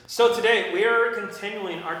So today we are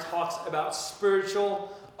continuing our talks about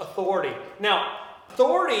spiritual authority. Now,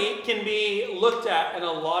 authority can be looked at in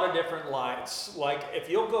a lot of different lights. Like if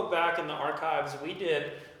you'll go back in the archives, we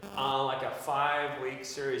did like a 5-week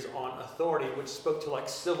series on authority, which spoke to like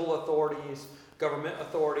civil authorities, government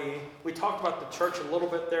authority. We talked about the church a little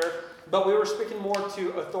bit there, but we were speaking more to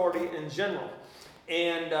authority in general.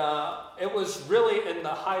 And it was really in the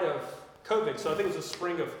height of COVID, so I think it was the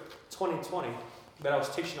spring of 2020 that I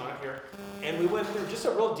was teaching on it here. And we went through just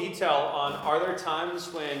a real detail on, are there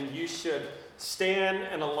times when you should stand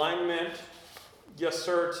in alignment, yes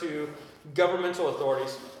sir, to governmental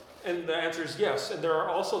authorities? And the answer is yes. And there are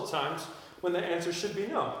also times when the answer should be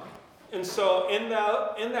no. And so in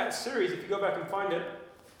that series, if you go back and find it,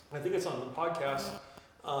 I think it's on the podcast.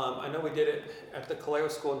 I know we did it at the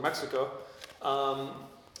Caleo School in Mexico.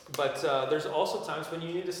 But there's also times when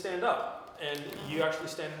you need to stand up. And you actually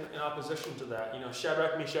stand in opposition to that. You know,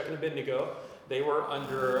 Shadrach, Meshach, and Abednego, they were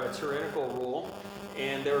under a tyrannical rule,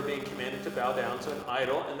 and they were being commanded to bow down to an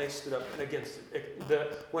idol, and they stood up against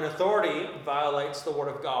it. When authority violates the word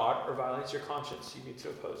of God or violates your conscience, you need to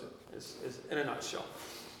oppose it, is in a nutshell.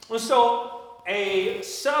 And so a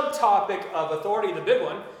subtopic of authority, the big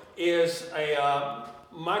one, is a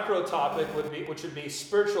micro topic, which would be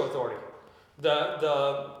spiritual authority.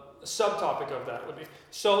 The subtopic of that would be.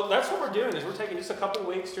 So that's what we're doing, is we're taking just a couple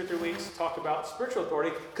weeks, 2 or 3 weeks to talk about spiritual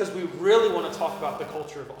authority, because we really want to talk about the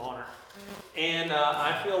culture of honor. And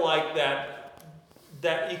I feel like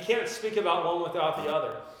that you can't speak about one without the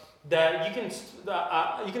other. That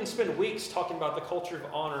you can spend weeks talking about the culture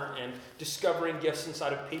of honor and discovering gifts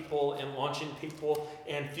inside of people and launching people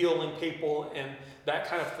and fueling people and that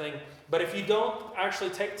kind of thing. But if you don't actually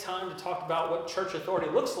take time to talk about what church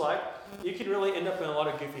authority looks like, you can really end up in a lot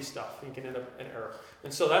of goofy stuff. You can end up in error.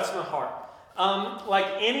 And so that's my heart. Like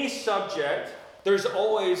any subject, there's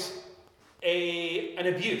always an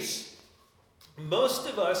abuse. Most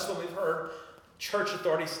of us, when we've heard church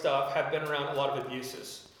authority stuff, have been around a lot of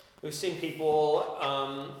abuses. We've seen people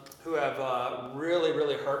who have really,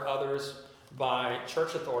 really hurt others by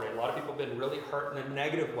church authority. A lot of people have been really hurt in a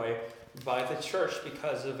negative way by the church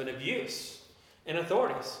because of an abuse in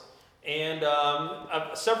authorities. And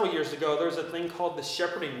several years ago, there was a thing called the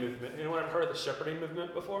shepherding movement. Anyone have heard of the shepherding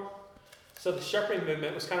movement before? So the shepherding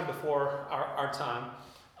movement was kind of before our time.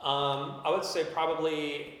 I would say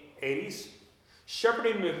probably 80s.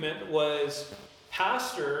 Shepherding movement was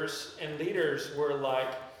pastors and leaders were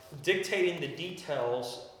like dictating the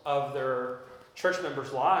details of their church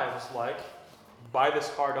members' lives, like buy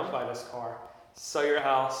this car, don't buy this car, sell your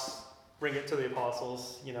house, bring it to the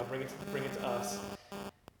apostles, bring it to us.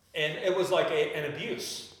 And it was like an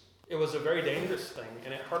abuse. It was a very dangerous thing,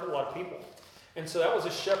 and it hurt a lot of people. And so that was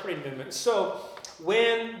a shepherding movement. So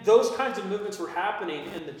when those kinds of movements were happening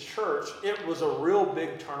in the church, it was a real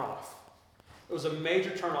big turnoff. It was a major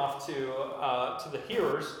turnoff to the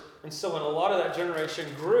hearers. And so when a lot of that generation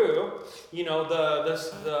grew, the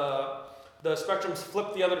spectrums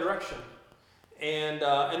flipped the other direction. And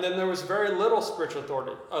then there was very little spiritual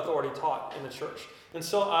authority taught in the church. And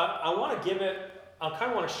so I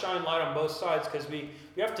kind of want to shine light on both sides, because we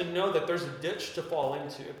have to know that there's a ditch to fall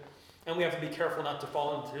into. And we have to be careful not to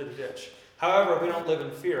fall into the ditch. However, we don't live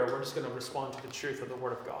in fear. We're just going to respond to the truth of the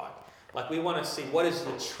Word of God. Like we want to see, what is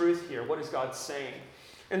the truth here? What is God saying?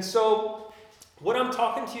 And so what I'm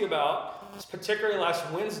talking to you about, particularly last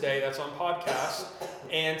Wednesday, that's on podcast,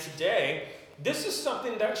 and today, this is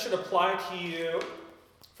something that should apply to you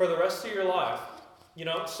for the rest of your life.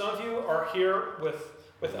 Some of you are here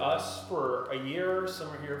with us for a year, some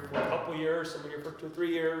are here for a couple years, some are here for 2 or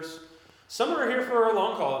 3 years. Some are here for a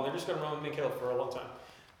long haul, and they're just going to run with me and Caleb for a long time.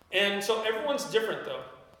 And so everyone's different, though.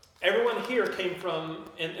 Everyone here came from,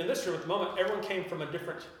 in this room at the moment, everyone came from a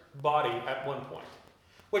different body at one point.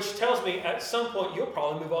 Which tells me at some point you'll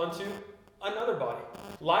probably move on to another body.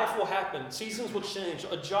 Life will happen. Seasons will change.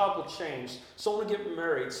 A job will change. Someone will get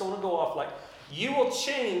married. Someone will go off. Like, you will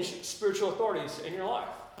change spiritual authorities in your life.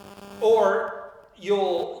 Or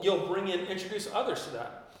you'll introduce others to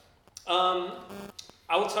that.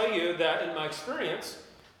 I will tell you that in my experience,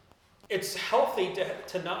 it's healthy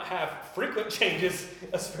to not have frequent changes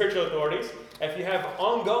of spiritual authorities. If you have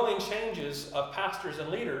ongoing changes of pastors and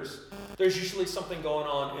leaders, there's usually something going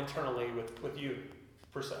on internally with you,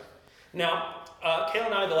 per se. Now, Kayla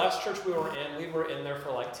and I, the last church we were in there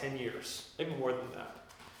for like 10 years, maybe more than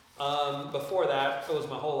that. Before that, it was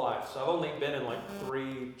my whole life. So I've only been in like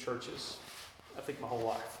 3 churches, I think, my whole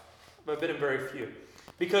life. But I've been in very few.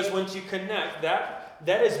 Because once you connect, that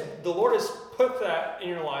is, the Lord has put that in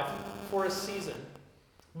your life for a season.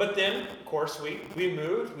 But then, of course, we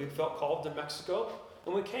moved. We felt called to Mexico.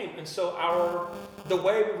 and we came. And so the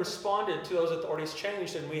way we responded to those authorities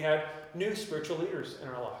changed, and we had new spiritual leaders in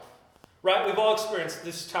our life. Right? We've all experienced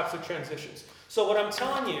these types of transitions. So what I'm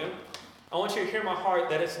telling you, I want you to hear my heart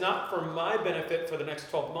that it's not for my benefit for the next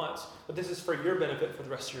 12 months, but this is for your benefit for the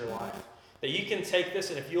rest of your life. That you can take this,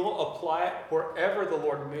 and if you'll apply it wherever the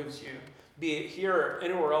Lord moves you, be it here or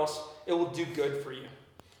anywhere else, it will do good for you.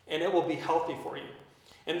 And it will be healthy for you.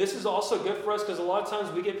 And this is also good for us because a lot of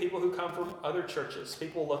times we get people who come from other churches.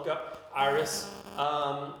 People look up Iris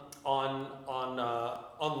online,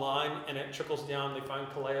 and it trickles down. They find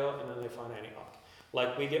Kaleo, and then they find Antioch.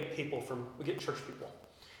 Like we get church people.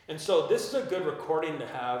 And so this is a good recording to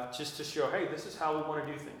have just to show, hey, this is how we want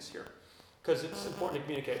to do things here. Because it's important to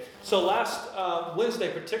communicate. So last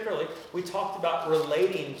Wednesday particularly, we talked about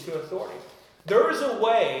relating to authority. There is a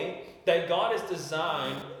way that God has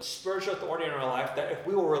designed spiritual authority in our life that if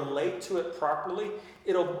we will relate to it properly,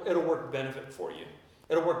 it'll work benefit for you.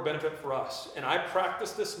 It'll work benefit for us. And I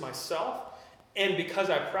practice this myself. And because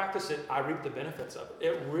I practice it, I reap the benefits of it.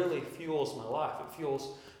 It really fuels my life. It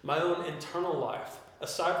fuels my own internal life.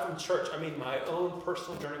 Aside from church, I mean my own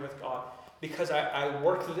personal journey with God. Because I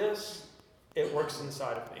work this, it works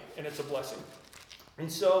inside of me. And it's a blessing.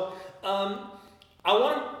 And so I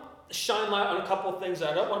want to shine light on a couple of things.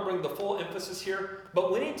 I don't want to bring the full emphasis here.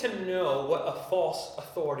 But we need to know what a false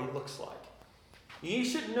authority looks like. You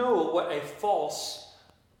should know what a false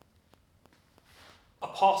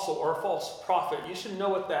apostle or a false prophet, you should know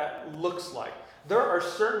what that looks like. There are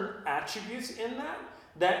certain attributes in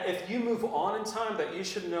that if you move on in time, that you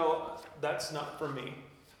should know that's not for me,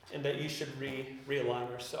 and that you should realign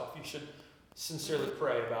yourself. You should sincerely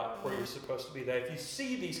pray about where you're supposed to be. That if you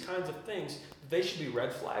see these kinds of things, they should be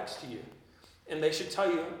red flags to you, and they should tell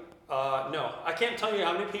you, no. I can't tell you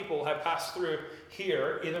how many people have passed through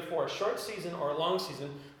here, either for a short season or a long season,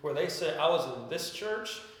 where they said, I was in this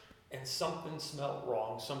church, and something smelled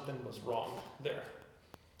wrong. Something was wrong there.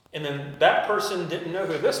 And then that person didn't know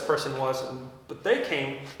who this person was, but they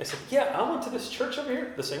came, they said, yeah, I went to this church over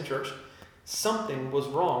here, the same church. Something was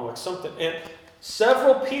wrong, like something. And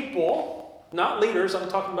several people, not leaders, I'm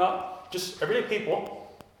talking about just everyday people,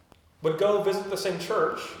 would go visit the same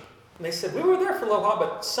church, and they said, we were there for a little while,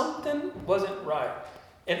 but something wasn't right.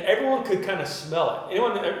 And everyone could kind of smell it.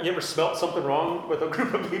 Anyone, you ever smelled something wrong with a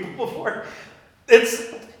group of people before?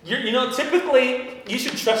 Typically, you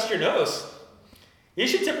should trust your nose. You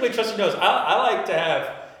should typically trust your nose. I like to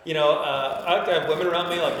have, I like to have women around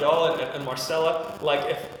me like y'all and Marcella.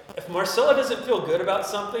 Like if Marcella doesn't feel good about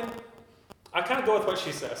something, I kind of go with what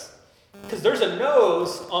she says. Because there's a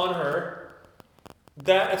nose on her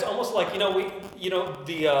that it's almost like, at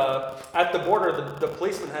the border, the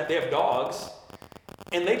policemen they have dogs,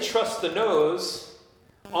 and they trust the nose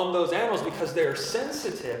on those animals because they're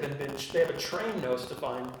sensitive and they have a trained nose to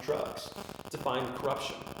find drugs, to find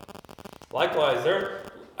corruption. Likewise,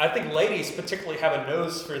 I think ladies particularly have a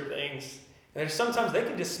nose for things, and sometimes they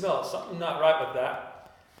can just smell something not right with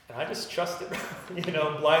that, and I just trust it,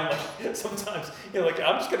 blindly. Sometimes,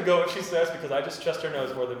 I'm just going to go with what she says because I just trust her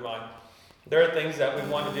nose more than mine. There are things that we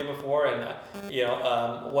wanted to do before, and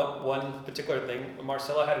one particular thing,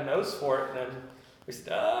 Marcella had a nose for it, and then we said,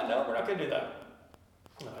 no, we're not going to do that.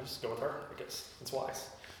 No, I just go with her. I guess it's wise.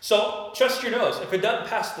 So trust your nose. If it doesn't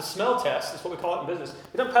pass the smell test, that's what we call it in business.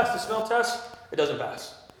 If it doesn't pass the smell test, it doesn't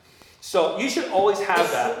pass. So you should always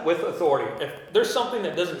have that with authority. If there's something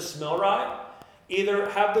that doesn't smell right, either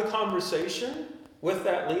have the conversation with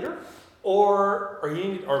that leader, or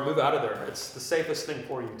move out of there. It's the safest thing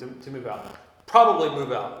for you to move out. Probably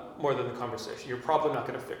move out more than the conversation. You're probably not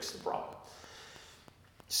going to fix the problem.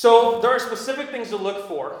 So there are specific things to look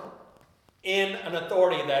for in an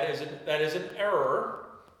authority that is an error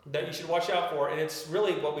that you should watch out for, and it's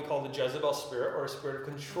really what we call the Jezebel spirit, or a spirit of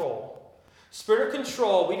control. Spirit of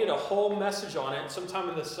control, we did a whole message on it sometime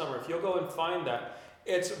in the summer. If you'll go and find that,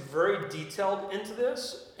 it's very detailed into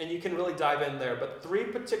this, and you can really dive in there. But 3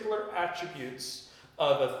 particular attributes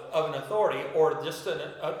of an authority, or just 3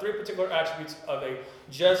 particular attributes of a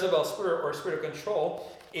Jezebel spirit or a spirit of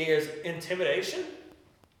control, is intimidation,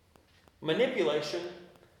 manipulation,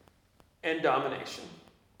 and domination.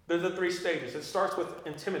 They're the 3 stages. It starts with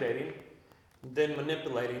intimidating, then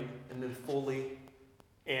manipulating, and then fully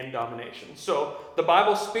and domination. So the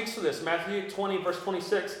Bible speaks to this. Matthew 20, verse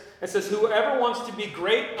 26, it says, whoever wants to be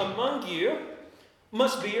great among you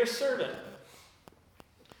must be your servant.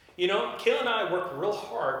 Kayla and I work real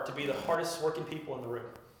hard to be the hardest working people in the room.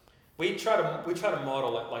 We try to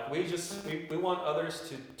model it. Like we want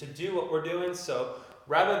others to do what we're doing. So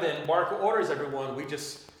rather than bark orders everyone,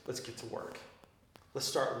 let's get to work. Let's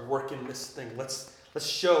start working this thing. Let's Let's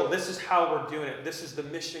show this is how we're doing it. This is the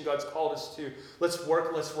mission God's called us to. Let's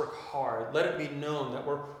work hard. Let it be known that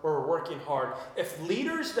we're working hard. If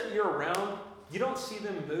leaders that you're around, you don't see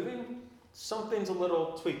them moving, something's a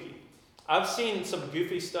little tweaky. I've seen some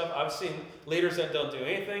goofy stuff. I've seen leaders that don't do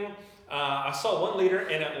anything. I saw one leader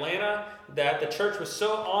in Atlanta that the church was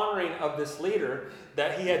so honoring of this leader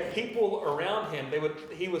that he had people around him.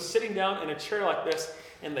 He was sitting down in a chair like this,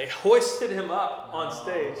 and they hoisted him up on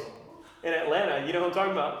stage. In Atlanta, you know what I'm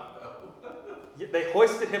talking about? They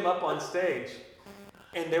hoisted him up on stage,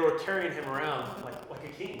 and they were carrying him around like a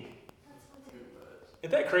king.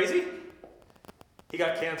 Isn't that crazy? He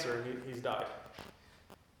got cancer, and he's died.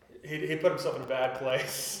 He put himself in a bad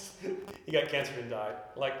place. He got cancer and died.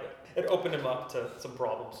 Like, it opened him up to some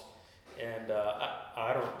problems. And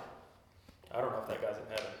I don't know if that guy's in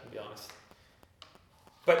heaven, to be honest.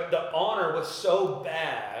 But the honor was so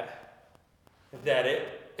bad that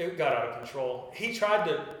it got out of control. He tried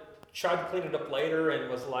to clean it up later and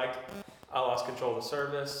was like, I lost control of the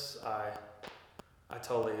service. I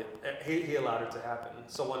totally, he allowed it to happen.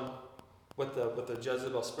 Someone with the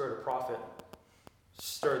Jezebel spirit of prophet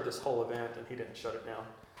stirred this whole event, and he didn't shut it down.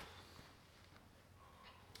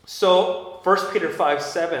 So 1 Peter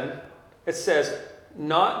 5:7, it says,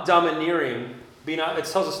 not domineering, it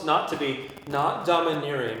tells us not to be not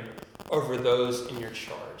domineering over those in your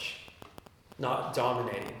charge. Not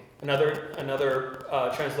dominating. Another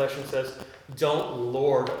translation says, don't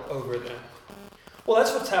lord over them. Well,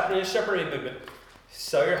 that's what's happening in the shepherding movement.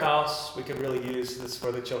 Sell your house. We could really use this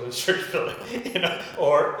for the children's church building,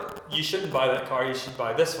 or you shouldn't buy that car. You should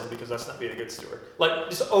buy this one because that's not being a good steward. Like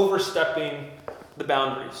just overstepping the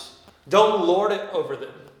boundaries. Don't lord it over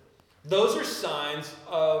them. Those are signs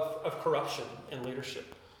of corruption in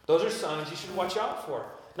leadership. Those are signs you should watch out for.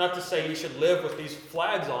 Not to say you should live with these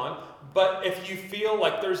flags on, but if you feel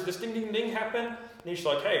like there's this ding ding ding happen, then you should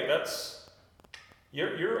like, hey,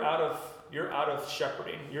 you're out of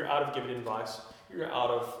shepherding. You're out of giving advice. You're out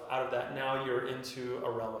of that. Now you're into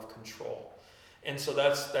a realm of control. And so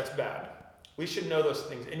that's bad. We should know those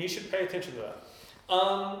things, and you should pay attention to that.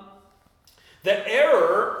 The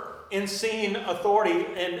error in seeing authority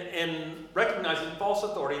and recognizing false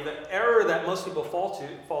authority, the error that most people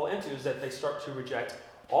fall into is that they start to reject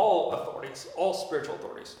all authorities, all spiritual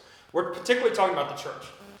authorities. We're particularly talking about the church.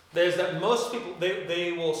 There's that most people,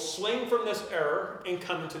 they will swing from this error and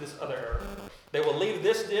come into this other error. They will leave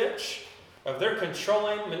this ditch of they're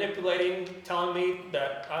controlling, manipulating, telling me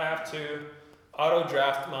that I have to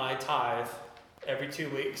auto-draft my tithe every 2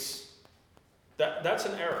 weeks. That's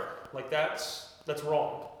an error. Like that's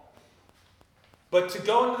wrong. But to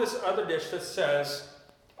go into this other ditch that says,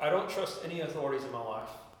 I don't trust any authorities in my life,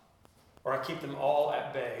 or I keep them all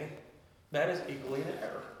at bay, that is equally an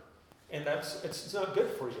error. And it's not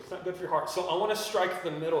good for you. It's not good for your heart. So I want to strike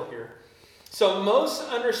the middle here. So most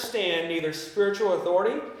understand neither spiritual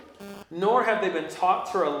authority, nor have they been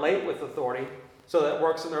taught to relate with authority, so that it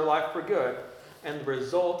works in their life for good. And the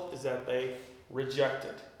result is that they reject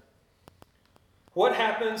it. What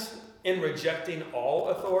happens in rejecting all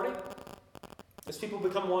authority? Is people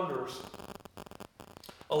become wanderers.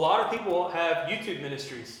 A lot of people have YouTube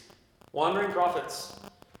ministries, wandering prophets,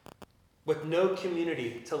 with no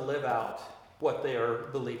community to live out what they are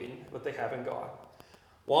believing, what they have in God.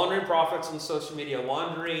 Wandering prophets on social media,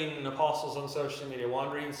 wandering apostles on social media,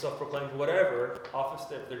 wandering self-proclaimed whatever office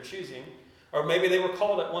that they're choosing. Or maybe they were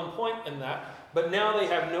called at one point in that, but now they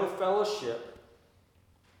have no fellowship.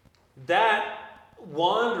 That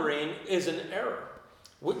wandering is an error.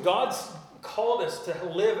 God's called us to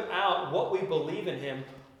live out what we believe in Him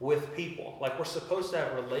with people. Like we're supposed to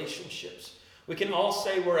have relationships. We can all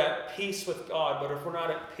say we're at peace with God, but if we're not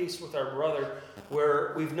at peace with our brother,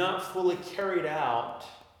 we've not fully carried out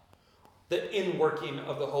the inworking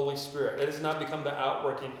of the Holy Spirit. It has not become the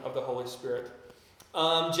outworking of the Holy Spirit.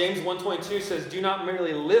 James 1:22 says, do not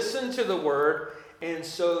merely listen to the word and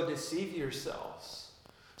so deceive yourselves.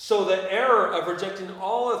 So the error of rejecting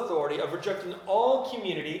all authority, of rejecting all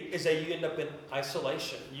community, is that you end up in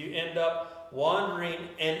isolation. You end up wandering,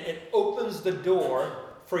 and it opens the door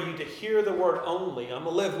for you to hear the word only. I'm going to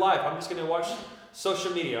live life. I'm just going to watch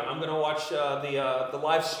social media. I'm going to watch the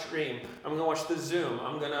live stream. I'm going to watch the Zoom.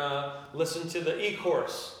 I'm going to listen to the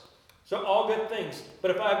e-course. So all good things. But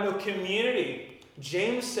if I have no community,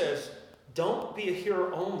 James says, don't be a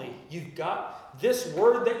hearer only. You've got this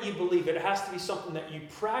word that you believe. It has to be something that you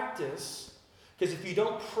practice. Because if you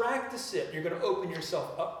don't practice it, you're going to open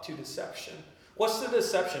yourself up to deception. What's the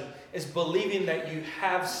deception? Is believing that you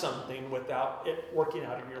have something without it working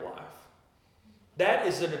out in your life. That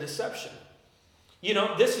is a deception.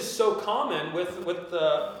 This is so common with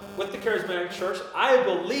the charismatic church. I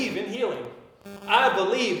believe in healing. I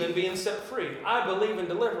believe in being set free. I believe in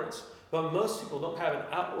deliverance. But most people don't have an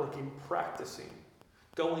outworking practicing,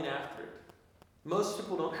 going after it. Most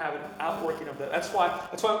people don't have an outworking of that. That's why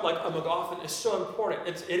like a McGoffin is so important.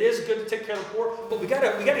 It is good to take care of the poor, but we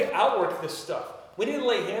gotta outwork this stuff. We need to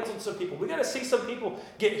lay hands on some people. We got to see some people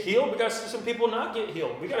get healed. We got to see some people not get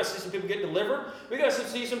healed. We got to see some people get delivered. We got to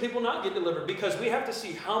see some people not get delivered, because we have to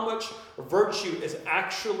see how much virtue is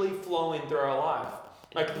actually flowing through our life.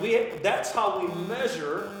 That's how we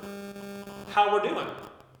measure how we're doing.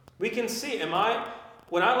 We can see,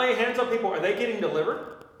 when I lay hands on people, are they getting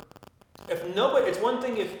delivered? If nobody, it's one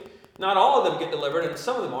thing if not all of them get delivered, and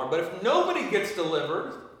some of them are, but if nobody gets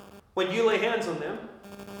delivered when you lay hands on them,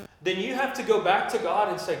 then you have to go back to God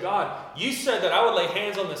and say, God, you said that I would lay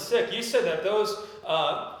hands on the sick. You said that those,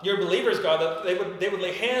 your believers, God, that they would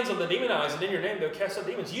lay hands on the demonized, and in your name they would cast out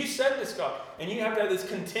demons. You said this, God. And you have to have this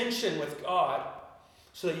contention with God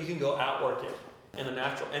so that you can go outwork it in the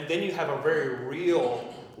natural. And then you have a very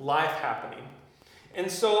real life happening.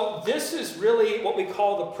 And so this is really what we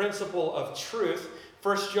call the principle of truth.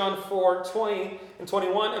 1 John 4:20 and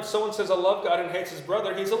 21, if someone says, I love God and hates his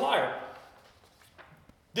brother, he's a liar.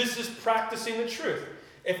 This is practicing the truth.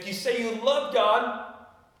 If you say you love God,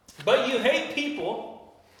 but you hate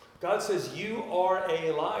people, God says you are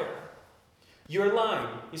a liar. You're lying.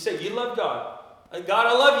 You say, you love God. God,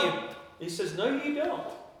 I love you. He says, no, you don't.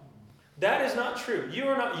 That is not true. You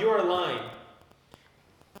are lying.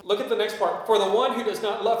 Look at the next part. For the one who does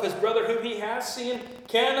not love his brother whom he has seen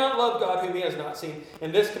cannot love God whom he has not seen.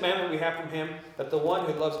 And this commandment we have from him, that the one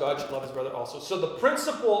who loves God should love his brother also. So the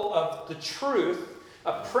principle of the truth,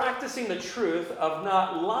 of practicing the truth, of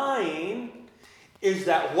not lying, is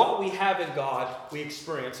that what we have in God, we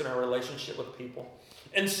experience in our relationship with people.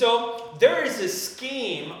 And so there is a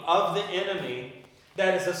scheme of the enemy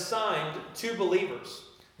that is assigned to believers.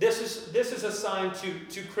 This is assigned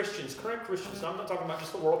to Christians, current Christians. I'm not talking about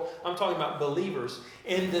just the world. I'm talking about believers.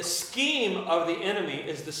 And the scheme of the enemy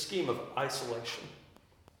is the scheme of isolation.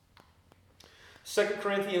 2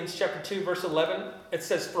 Corinthians chapter 2, verse 11, it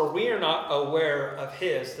says, for we are not aware of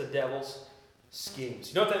the devil's schemes.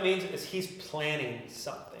 You know what that means? Is he's planning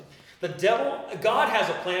something. God has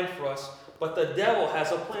a plan for us, but the devil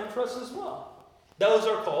has a plan for us as well. Those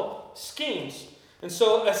are called schemes. And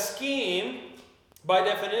so a scheme, by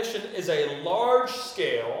definition, is a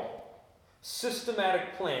large-scale,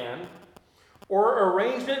 systematic plan or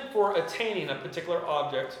arrangement for attaining a particular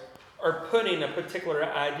object or putting a particular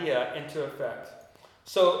idea into effect.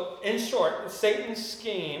 So, in short, Satan's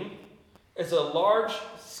scheme is a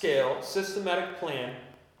large-scale, systematic plan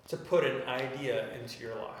to put an idea into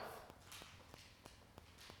your life.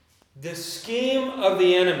 The scheme of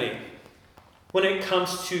the enemy, when it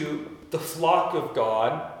comes to the flock of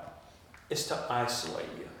God, is to isolate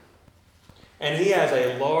you. And he has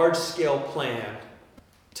a large-scale plan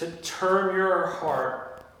to turn your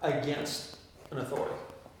heart against an authority.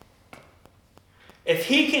 If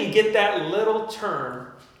he can get that little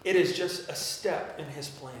turn, it is just a step in his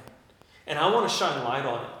plan. And I want to shine light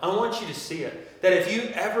on it. I want you to see it. That if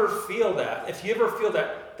you ever feel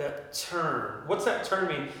that turn, what's that turn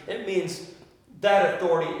mean? It means that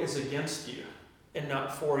authority is against you and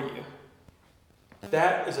not for you.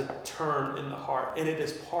 That is a turn in the heart, and it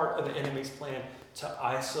is part of the enemy's plan to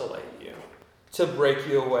isolate you, to break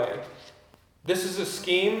you away. This is a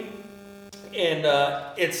scheme, and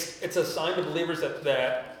it's a sign to believers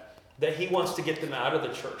that he wants to get them out of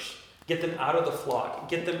the church, get them out of the flock,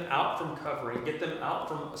 get them out from covering, get them out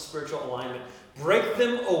from a spiritual alignment, break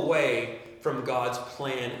them away from God's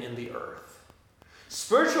plan in the earth.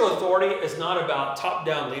 Spiritual authority is not about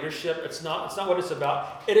top-down leadership. It's not what it's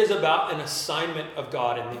about. It is about an assignment of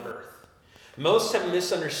God in the earth. Most have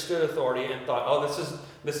misunderstood authority and thought, oh,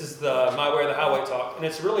 this is the my way or the highway talk. And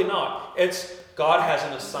it's really not. It's God has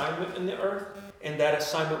an assignment in the earth, and that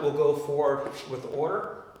assignment will go forward with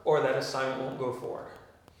order, or that assignment won't go forward.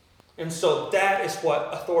 And so that is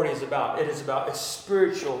what authority is about. It is about a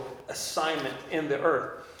spiritual assignment in the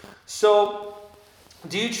earth. So,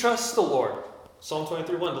 do you trust the Lord? Psalm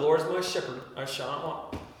 23:1, the Lord is my shepherd, I shall not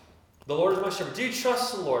want. The Lord is my shepherd. Do you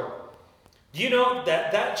trust the Lord? Do you know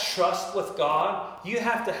that trust with God, you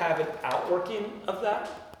have to have an outworking of that?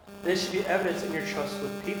 And it should be evidence in your trust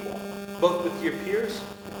with people, both with your peers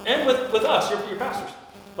and with us, your pastors.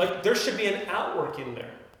 Like, there should be an outworking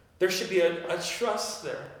there. There should be a trust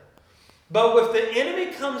there. But if the enemy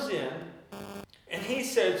comes in and he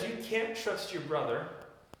says you can't trust your brother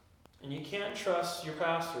and you can't trust your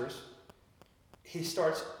pastors, he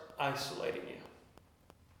starts isolating you.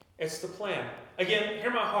 It's the plan. Again,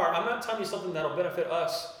 hear my heart. I'm not telling you something that'll benefit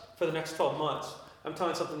us for the next 12 months. I'm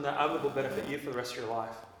telling you something that I believe will benefit you for the rest of your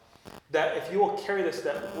life. That if you will carry this,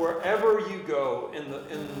 that wherever you go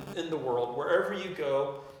in the world, wherever you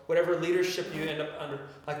go, whatever leadership you end up under,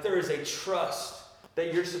 like there is a trust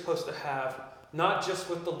that you're supposed to have, not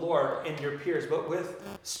just with the Lord and your peers, but with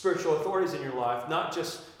spiritual authorities in your life, not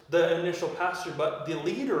just the initial pastor, but the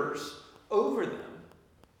leaders over them.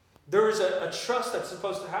 There is a trust that's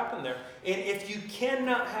supposed to happen there. And if you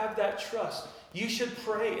cannot have that trust, you should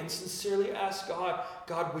pray and sincerely ask God,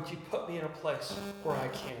 God, would you put me in a place where I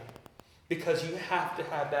can? Because you have to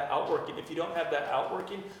have that outworking. If you don't have that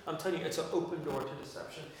outworking, I'm telling you, it's an open door to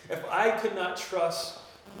deception. If I could not trust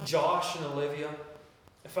Josh and Olivia,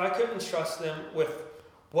 if I couldn't trust them with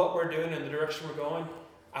what we're doing and the direction we're going,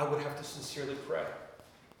 I would have to sincerely pray.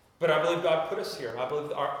 But I believe God put us here. I believe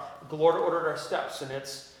the Lord ordered our steps, and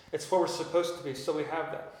it's where we're supposed to be, so we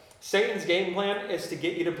have that. Satan's game plan is to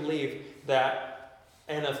get you to believe that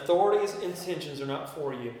an authority's intentions are not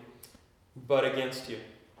for you, but against you.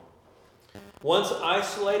 Once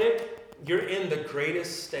isolated, you're in the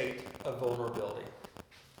greatest state of vulnerability.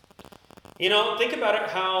 Think about it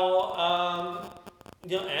how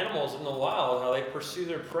animals in the wild, how they pursue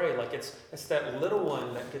their prey. Like it's that little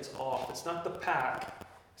one that gets off. It's not the pack.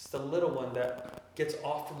 It's the little one that gets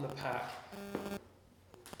off from the pack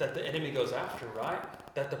that the enemy goes after, right?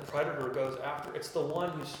 That the predator goes after. It's the one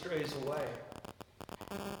who strays away.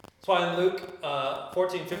 That's why in Luke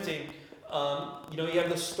 14:15, you have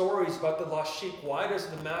the stories about the lost sheep. Why does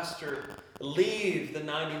the master leave the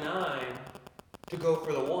 99 to go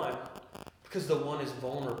for the one? Because the one is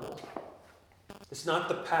vulnerable. It's not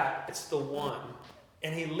the pack, it's the one.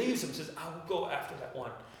 And he leaves him and says, I will go after that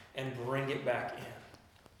one and bring it back in.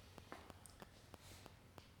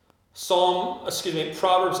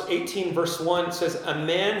 Proverbs 18 verse 1 says, a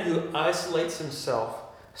man who isolates himself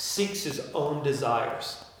seeks his own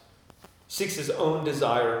desires. Seeks his own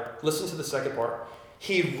desire. Listen to the second part.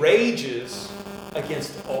 He rages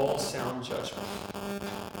against all sound judgment.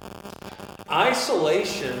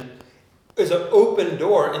 Isolation is an open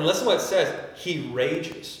door, and listen to what it says. He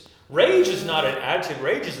rages. Rage is not an attitude.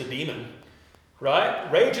 Rage is a demon, right?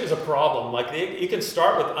 Rage is a problem. Like you can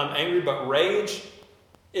start with I'm angry, but rage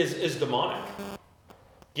is demonic.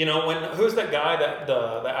 Who's that guy that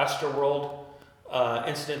the Astroworld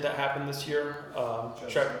incident that happened this year?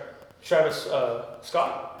 Travis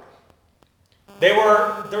Scott. There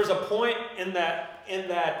was a point in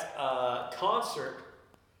that concert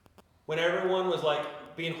when everyone was like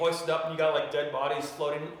being hoisted up and you got like dead bodies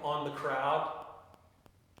floating on the crowd.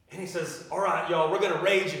 And he says, all right, y'all, we're going to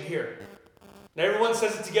rage in here. And everyone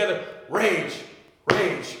says it together, rage,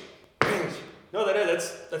 rage, rage. No,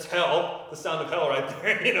 that's hell. The sound of hell right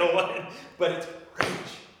there. You know what? But it's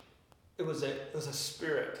rage. It was a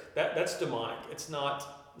spirit. That's demonic. It's not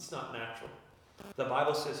natural. The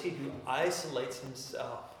Bible says he who isolates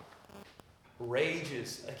himself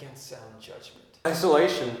rages against sound judgment.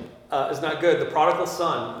 Isolation is not good. The prodigal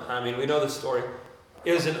son, we know the story,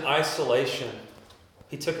 is in isolation.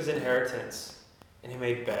 He took his inheritance and he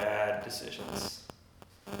made bad decisions.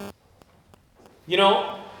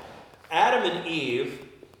 Adam and Eve,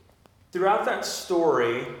 throughout that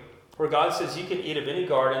story where God says you can eat of any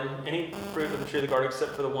garden, any fruit of the tree of the garden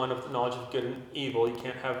except for the one of the knowledge of good and evil, you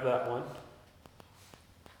can't have that one.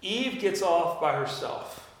 Eve gets off by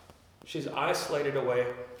herself. She's isolated away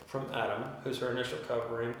from Adam, who's her initial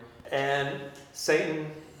covering. And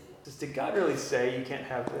Satan says, did God really say you can't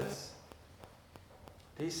have this?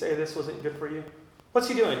 Did he say this wasn't good for you? What's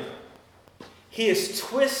he doing? He is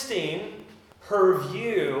twisting her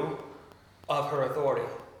view of her authority.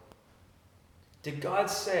 Did God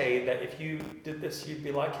say that if you did this, you'd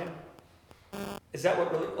be like him? Is that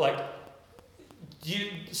what really,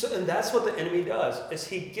 and that's what the enemy does, is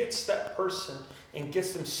he gets that person and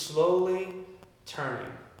gets them slowly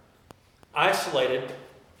turning. Isolated,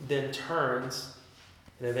 then turns,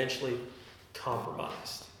 and eventually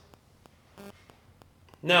compromised.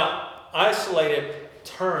 Now, isolated,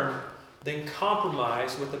 turn, then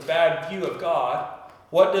compromise with the bad view of God.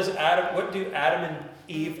 What do Adam and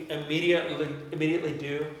Eve immediately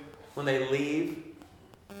do when they leave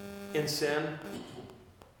in sin?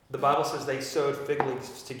 The Bible says they sewed fig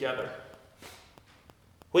leaves together.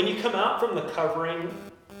 When you come out from the covering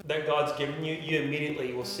that God's given you, you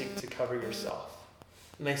immediately will seek to cover yourself.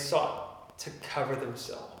 And they sought to cover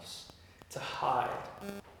themselves, to hide.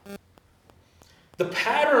 The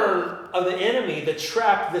pattern of the enemy, the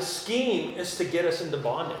trap, the scheme is to get us into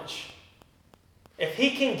bondage. If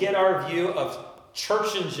he can get our view of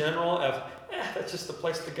church in general, of that's just the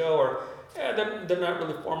place to go, or they're not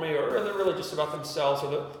really for me, or they're really just about themselves,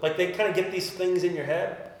 or like they kind of get these things in your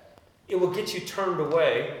head, it will get you turned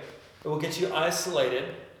away. It will get you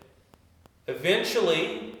isolated.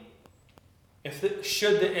 Eventually,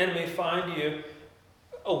 should the enemy find you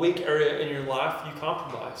a weak area in your life, you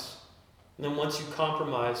compromise. And then once you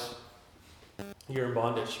compromise, you're in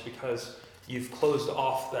bondage because you've closed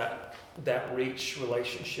off that reach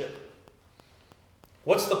relationship.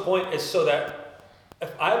 What's the point is so that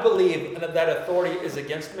if I believe that authority is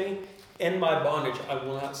against me, in my bondage, I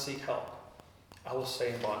will not seek help. I will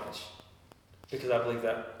stay in bondage because I believe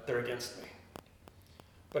that they're against me.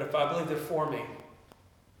 But if I believe they're for me,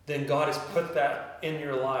 then God has put that in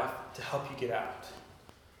your life to help you get out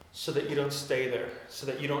so that you don't stay there, so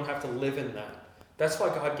that you don't have to live in that. That's why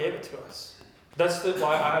God gave it to us. That's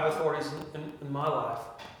why I have authorities in my life.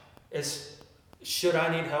 Is should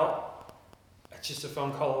I need help? It's just a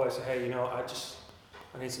phone call away. Say, hey,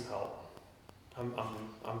 I need some help.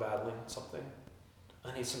 I'm battling something.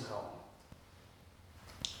 I need some help.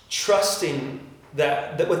 Trusting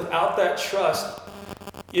that without that trust,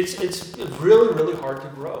 it's really, really hard to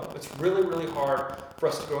grow. It's really, really hard for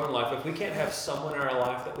us to grow in life if we can't have someone in our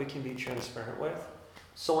life that we can be transparent with.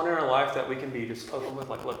 Someone in our life that we can be just open with,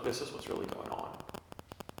 like, look, this is what's really going on.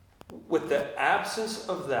 With the absence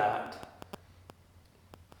of that,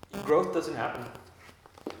 growth doesn't happen.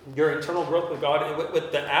 Your internal growth with God,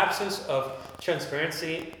 with the absence of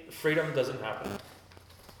transparency, freedom doesn't happen.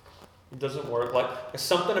 It doesn't work. Like, there's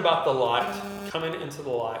something about the light, coming into the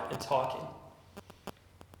light and talking.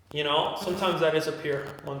 Sometimes that is a peer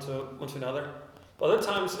one to another. Other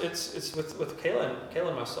times it's with Kayla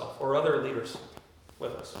and myself, or other leaders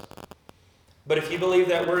with us. But if you believe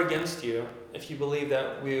that we're against you, if you believe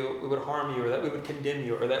that we would harm you, or that we would condemn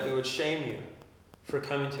you, or that we would shame you for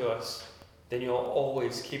coming to us, then you'll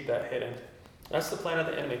always keep that hidden. That's the plan of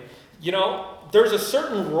the enemy. There's a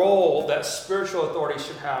certain role that spiritual authority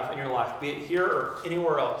should have in your life, be it here or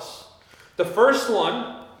anywhere else. The first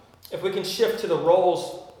one, if we can shift to the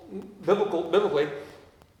roles biblically,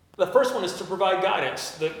 the first one is to provide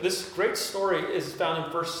guidance. This great story is found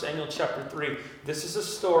in 1 Samuel chapter 3. This is a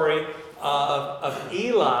story of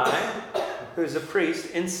Eli, who's a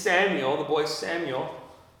priest, and Samuel, the boy Samuel,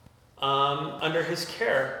 under his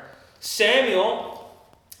care. Samuel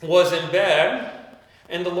was in bed,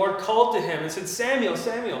 and the Lord called to him and said, Samuel,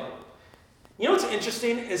 Samuel. You know what's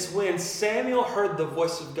interesting is when Samuel heard the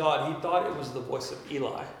voice of God, he thought it was the voice of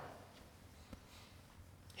Eli.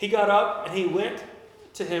 He got up and he went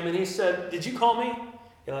to him and he said, did you call me?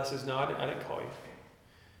 Eli says, no, I didn't call you.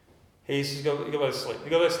 He says, go back to sleep. You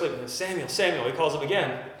go back to sleep. And Samuel, Samuel. He calls him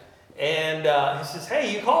again. And he says,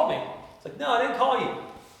 hey, you called me. He's like, no, I didn't call you.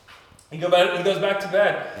 He goes back to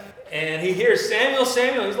bed. And he hears, Samuel,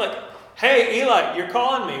 Samuel. He's like, hey, Eli, you're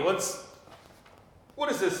calling me. What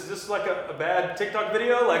is this? Is this like a bad TikTok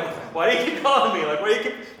video? Like, why do you keep calling me? Like,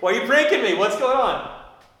 why are you pranking me? What's going on?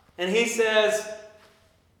 And he says,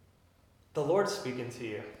 the Lord's speaking to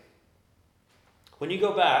you. When you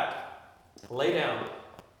go back, lay down.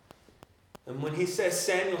 And when he says,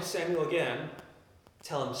 Samuel, Samuel again,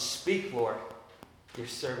 tell him, speak, Lord. Your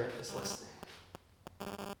servant is listening.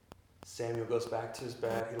 Samuel goes back to his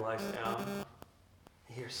bed. He lies down.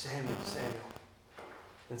 He hears, Samuel, Samuel.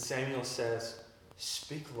 And Samuel says,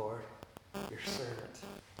 speak, Lord. Your servant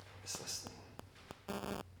is listening.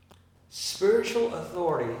 Spiritual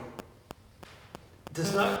authority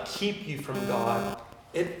does not keep you from God.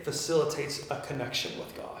 It facilitates a connection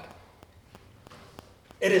with God.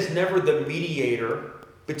 It is never the mediator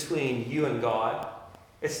between you and God.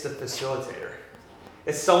 It's the facilitator.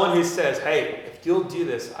 It's someone who says, hey, if you'll do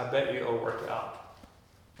this, I bet you it'll work out.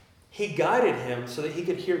 He guided him so that he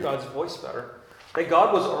could hear God's voice better. That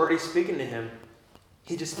God was already speaking to him.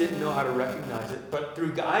 He just didn't know how to recognize it. But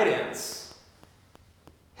through guidance,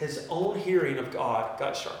 his own hearing of God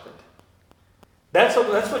got sharpened. That's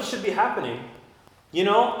what should be happening.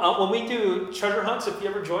 When we do treasure hunts, if you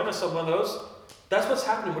ever join us on one of those, that's what's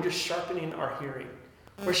happening. We're just sharpening our hearing.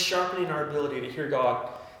 We're sharpening our ability to hear God.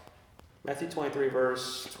 Matthew 23,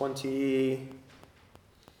 verse 27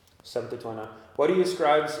 to 29. What do you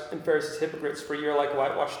scribes and Pharisees, hypocrites, for you are like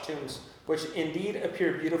whitewashed tombs, which indeed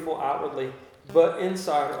appear beautiful outwardly, but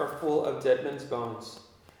inside are full of dead men's bones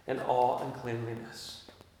and all uncleanliness.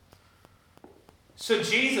 So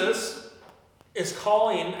Jesus is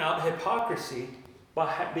calling out hypocrisy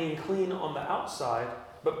by being clean on the outside,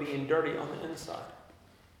 but being dirty on the inside.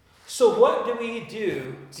 So what do we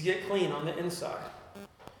do to get clean on the inside?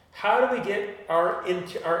 How do we get our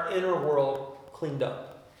inner world cleaned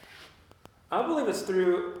up? I believe it's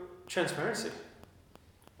through transparency.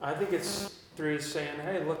 I think it's through saying,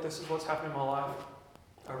 hey, look, this is what's happening in my life.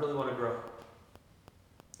 I really want to grow.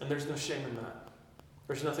 And there's no shame in that.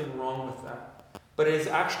 There's nothing wrong with that. But it is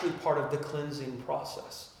actually part of the cleansing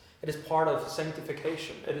process. It is part of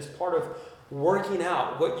sanctification. It is part of working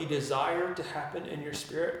out what you desire to happen in your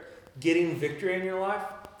spirit, getting victory in your life.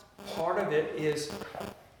 Part of it is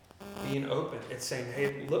being open. It's saying,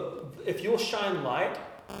 hey, look, if you'll shine light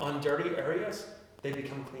on dirty areas, they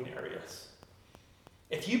become clean areas.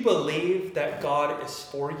 If you believe that God is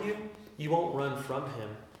for you, you won't run from him.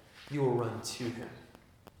 You will run to him.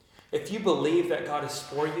 If you believe that God is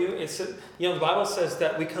for you, the Bible says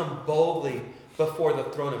that we come boldly before the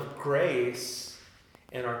throne of grace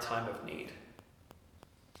in our time of need.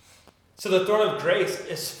 So the throne of grace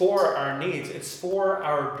is for our needs. It's for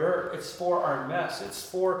our dirt. It's for our mess. It's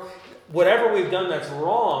for whatever we've done that's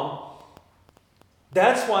wrong.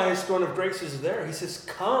 That's why his throne of grace is there. He says,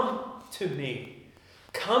 come to me.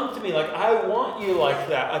 Come to me. Like, I want you like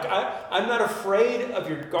that. Like, I'm not afraid of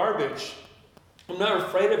your garbage. I'm not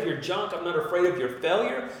afraid of your junk. I'm not afraid of your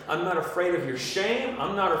failure. I'm not afraid of your shame.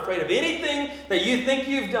 I'm not afraid of anything that you think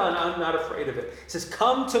you've done. I'm not afraid of it. It says,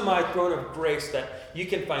 come to my throne of grace, that you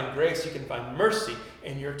can find grace, you can find mercy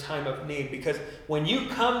in your time of need. Because when you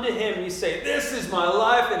come to him, you say, this is my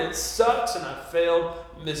life and it sucks and I failed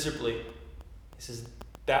miserably. He says,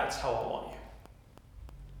 that's how I want you.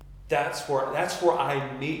 That's where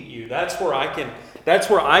I meet you. That's where I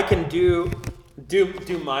can do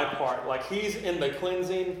my part. Like, he's in the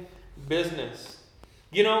cleansing business.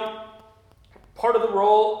 You know, part of the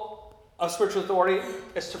role of spiritual authority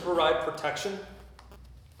is to provide protection.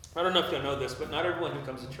 I don't know if you know this, but not everyone who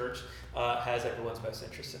comes to church has everyone's best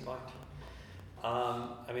interest in mind.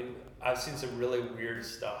 I've seen some really weird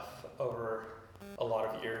stuff over a lot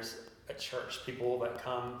of years at church. People that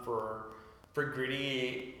come for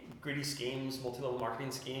greedy schemes, multi-level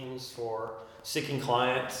marketing schemes, for seeking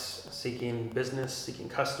clients, seeking business, seeking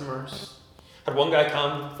customers. Had one guy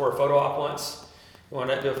come for a photo op once. He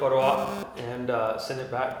wanted to do a photo op and send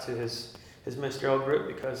it back to his ministerial group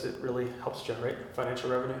because it really helps generate financial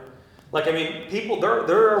revenue. People,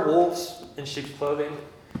 there are wolves in sheep's clothing.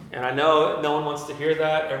 And I know no one wants to hear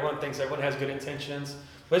that. Everyone thinks everyone has good intentions.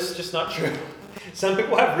 But it's just not true. Some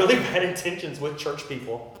people have really bad intentions with church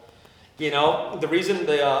people. You know, the reason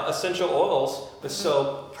the essential oils was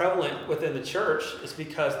so prevalent within the church is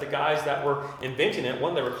because the guys that were inventing it,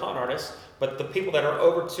 one, they were con artists, but the people that are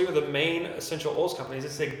over two of the main essential oils companies,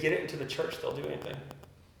 if they get it into the church, they'll do anything.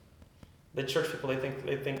 The church people,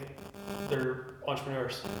 they think they're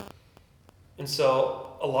entrepreneurs. And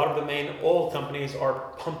so a lot of the main oil companies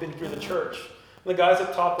are pumping through the church. And the guys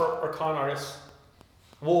up top are con artists,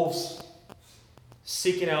 wolves,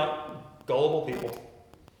 seeking out gullible people.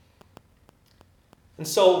 And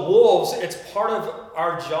so wolves, it's part of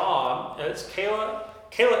our job. It's Kayla.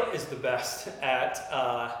 Kayla is the best at,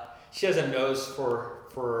 she has a nose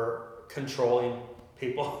for controlling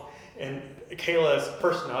people. And Kayla's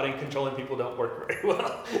personality and controlling people don't work very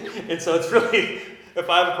well. And so it's really, if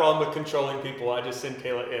I have a problem with controlling people, I just send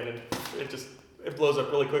Kayla in and it blows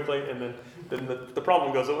up really quickly, and then the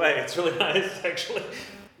problem goes away. It's really nice, actually.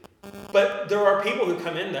 But there are people who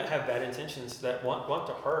come in that have bad intentions, that want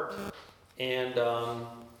to hurt. And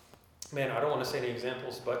I don't want to say any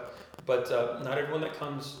examples, but not everyone that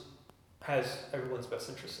comes has everyone's best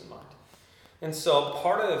interest in mind. And so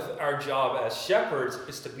part of our job as shepherds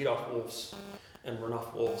is to beat off wolves and run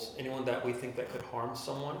off wolves. Anyone that we think that could harm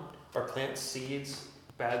someone or plant seeds,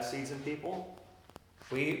 bad seeds in people,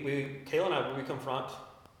 Kayla and I, we confront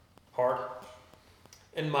hard.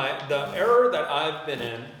 And the error that I've been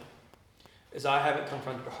in is I haven't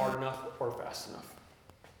confronted hard enough or fast enough.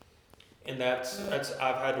 And that's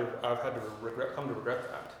I've had to come to regret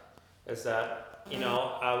that. Is that, there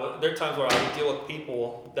are times where I would deal with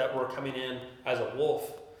people that were coming in as a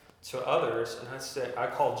wolf to others, and I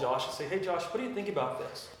call Josh and say, hey Josh, what do you think about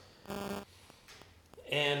this?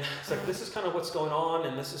 And it's like, this is kind of what's going on,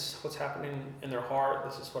 and this is what's happening in their heart.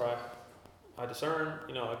 This is what I discern.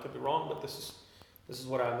 I could be wrong, but this is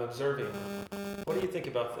what I'm observing. What do you think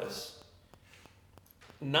about this?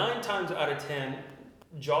 9 times out of 10,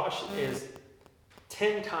 Josh is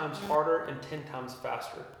 10 times harder and 10 times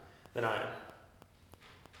faster than I am.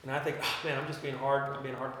 And I think, I'm just being hard. I'm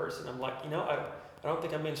being a hard person. I'm like, I don't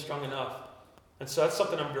think I'm being strong enough. And so that's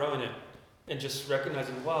something I'm growing in. And just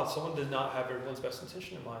recognizing, wow, someone did not have everyone's best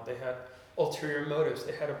intention in mind. They had ulterior motives.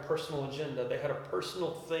 They had a personal agenda. They had a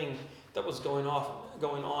personal thing that was going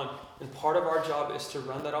on. And part of our job is to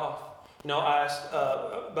run that off. I asked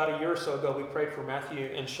about a year or so ago, we prayed for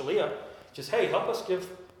Matthew and Shalia. Just, hey, help us give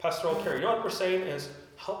pastoral care. You know what we're saying is,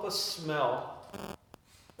 help us smell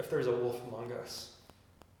if there's a wolf among us?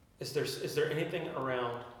 Is there anything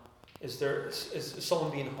around? Is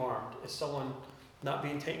someone being harmed? Is someone not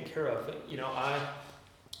being taken care of?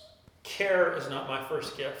 Care is not my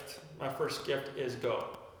first gift. My first gift is go.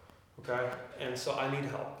 Okay? And so I need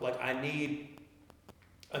help. Like, I need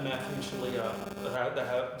a Matthew and Shalia that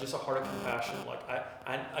have just a heart of compassion. Like,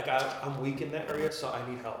 I'm weak in that area, so I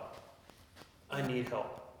need help. I need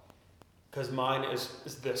help. Because mine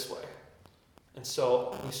is this way. And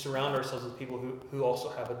so we surround ourselves with people who also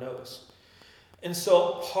have a nose. And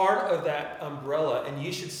so part of that umbrella, and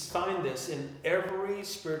you should find this in every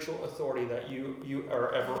spiritual authority that you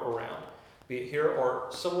are ever around, be it here or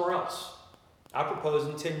somewhere else. I propose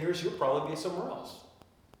in 10 years you'll probably be somewhere else.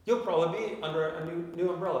 You'll probably be under a new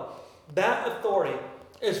umbrella. That authority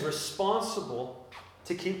is responsible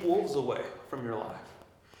to keep wolves away from your life.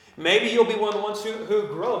 Maybe you'll be one of the ones who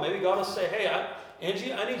grow. Maybe God will say, hey,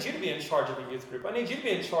 Angie, I need you to be in charge of a youth group. I need you to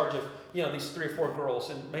be in charge of these 3 or 4 girls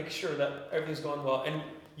and make sure that everything's going well. And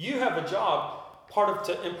you have a job,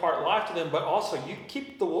 to impart life to them, but also you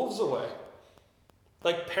keep the wolves away.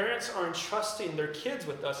 Like, parents are entrusting their kids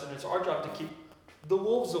with us, and it's our job to keep the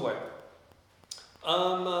wolves away.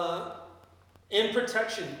 In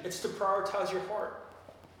protection, it's to prioritize your heart.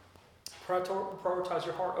 Prioritize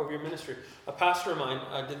your heart over your ministry. A pastor of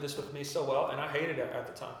mine did this with me so well, and I hated it at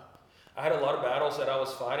the time. I had a lot of battles that I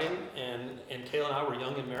was fighting, and Kayla and I were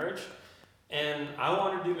young in marriage, and I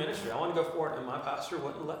wanted to do ministry. I wanted to go for it, and my pastor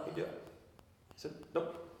wouldn't let me do it. He said,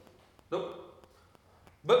 nope.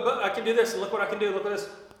 But I can do this, and look what I can do. Look at this.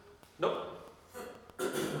 Nope.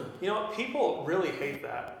 People really hate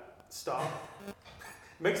that stuff.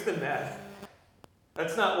 Makes them mad.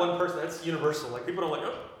 That's not one person. That's universal. Like, people don't like,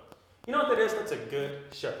 oh. You know what that is? That's a good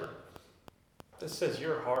shepherd. That says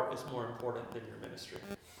your heart is more important than your ministry.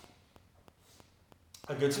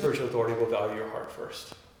 A good spiritual authority will value your heart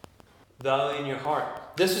first. Valuing your heart.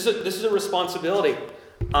 This is a responsibility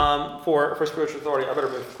for spiritual authority. I better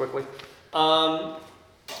move quickly.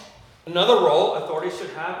 Another role authority should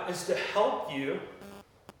have is to help you,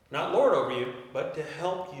 not lord over you, but to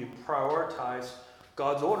help you prioritize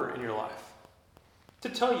God's order in your life. To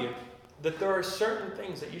tell you that there are certain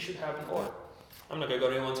things that you should have in order. I'm not going to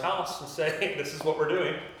go to anyone's house and say, hey, this is what we're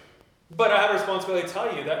doing. But I have a responsibility to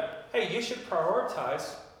tell you that, hey, you should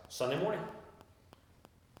prioritize Sunday morning.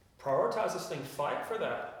 Prioritize this thing. Fight for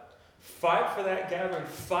that. Fight for that gathering.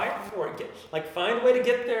 Fight for it. Find a way to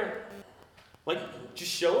get there.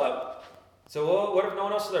 Just show up. So, well, what if no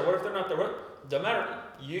one else is there? What if they're not there? Doesn't matter.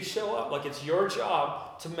 You show up. It's your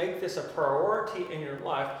job to make this a priority in your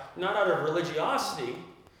life, not out of religiosity,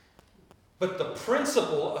 but the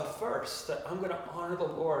principle of first, that I'm going to honor the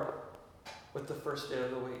Lord with the first day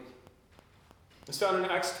of the week. It's found in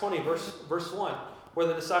Acts 20, verse 1, where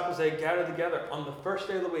the disciples, they gathered together. On the first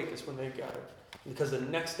day of the week is when they gathered, because the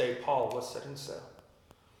next day Paul was setting sail.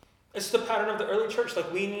 It's the pattern of the early church.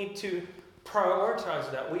 We need to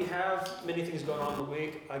prioritize that. We have many things going on in the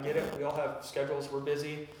week. I get it. We all have schedules. We're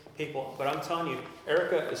busy people. But I'm telling you,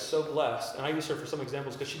 Erica is so blessed, and I use her for some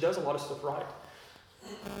examples because she does a lot of stuff right.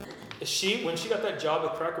 When she got that job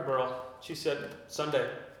at Cracker Barrel, she said, Sunday,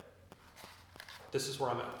 this is where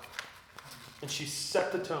I'm at. And she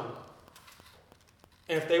set the tone.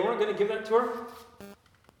 And if they weren't going to give that to her,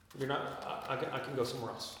 I can go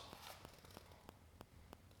somewhere else.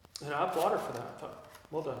 And I applaud her for that. I thought,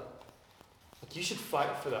 well done. You should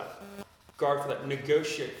fight for that. Guard for that.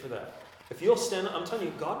 Negotiate for that. If you'll stand up, I'm telling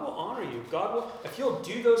you, God will honor you. If you'll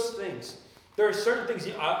do those things. There are certain things,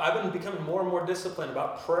 I've been becoming more and more disciplined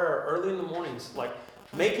about prayer early in the mornings.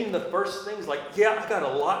 Making the first things, I got a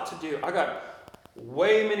lot to do. I got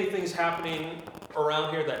way many things happening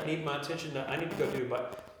around here that need my attention that I need to go do.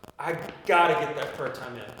 But I got to get that prayer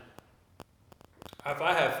time in. If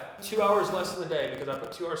I have 2 hours less in the day because I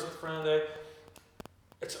put 2 hours at the front of the day,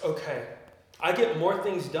 it's okay. I get more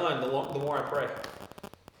things done the more I pray.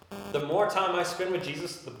 The more time I spend with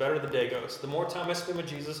Jesus, the better the day goes. The more time I spend with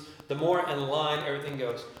Jesus, the more in line everything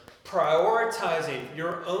goes. Prioritizing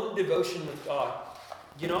your own devotion with God.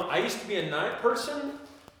 I used to be a night person.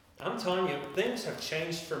 I'm telling you, things have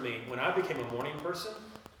changed for me when I became a morning person.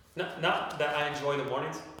 Not that I enjoy the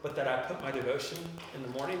mornings, but that I put my devotion in the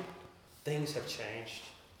morning. Things have changed.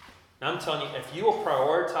 Now I'm telling you, if you will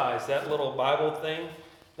prioritize that little Bible thing,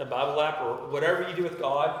 the Bible app, or whatever you do with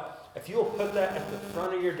God, if you will put that at the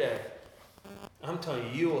front of your day, I'm telling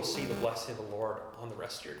you, you will see the blessing of the Lord on the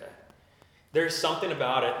rest of your day. There's something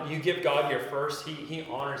about it. You give God your first, He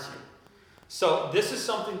honors you. So this is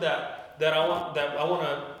something that I want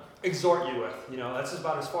to exhort you with. That's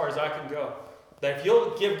about as far as I can go. That if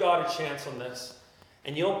you'll give God a chance on this,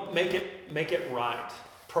 and you'll make it right,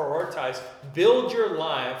 prioritize, build your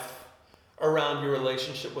life around your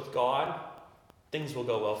relationship with God, things will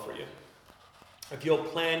go well for you. If you'll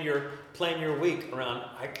plan your week around,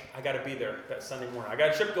 I got to be there that Sunday morning. I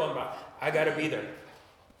got a trip going by. I got to be there.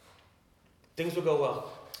 Things will go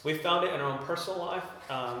well. We found it in our own personal life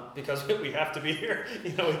because we have to be here.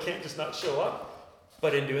 We can't just not show up.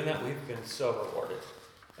 But in doing that, we've been so rewarded.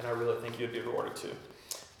 And I really think you'd be rewarded too.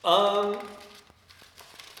 I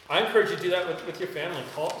encourage you to do that with your family.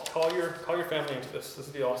 Call your family into this. This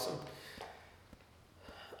would be awesome.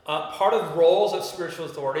 Part of the roles of spiritual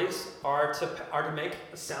authorities are to make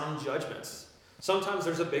sound judgments. Sometimes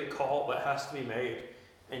there's a big call that has to be made,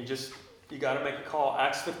 and you got to make a call.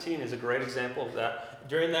 Acts 15 is a great example of that.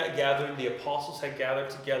 During that gathering, the apostles had gathered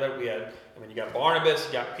together. You got Barnabas,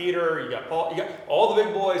 you got Peter, you got Paul, you got all the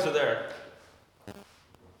big boys are there.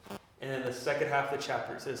 And then the second half of the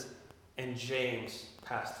chapter it says, and James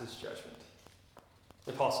passed his judgment.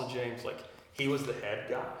 The apostle James, he was the head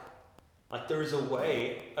guy. There's a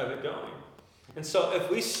way of it going. And so if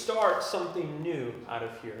we start something new out of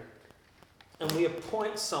here, and we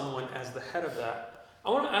appoint someone as the head of that, I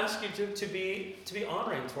want to ask you to be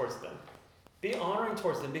honoring towards them. Be honoring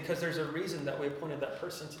towards them because there's a reason that we appointed that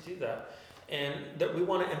person to do that. And that we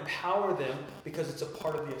want to empower them because it's a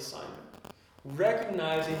part of the assignment.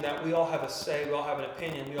 Recognizing that we all have a say, we all have an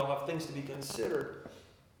opinion, we all have things to be considered.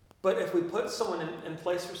 But if we put someone in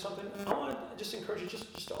place for something, I want to just encourage you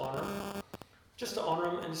just to honor them. Just to honor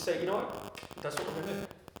them and just say, you know what, that's what we're going to do.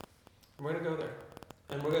 We're going to go there.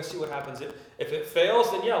 And we're going to see what happens. If it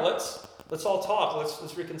fails, then let's all talk.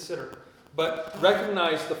 Let's reconsider. But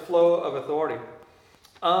recognize the flow of authority.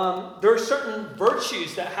 There are certain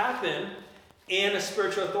virtues that happen in a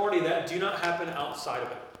spiritual authority that do not happen outside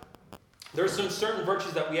of it. There are some certain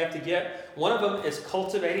virtues that we have to get. One of them is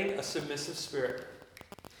cultivating a submissive spirit.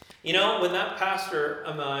 When that pastor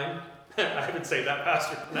of mine, I haven't said that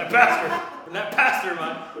pastor of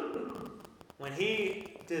mine, when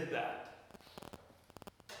he did that,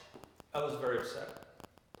 I was very upset,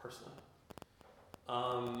 personally.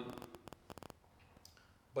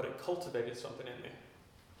 But it cultivated something in me.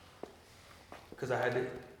 Because I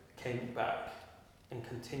came back and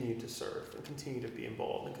continue to serve and continue to be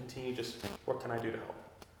involved and continue what can I do to help?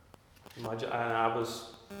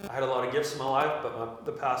 I had a lot of gifts in my life, but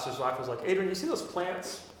the pastor's wife was like, Adrian, you see those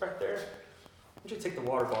plants right there? I want you to take the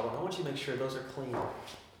water bottle and I want you to make sure those are clean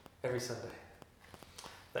every Sunday.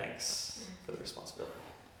 Thanks for the responsibility.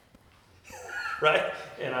 Right?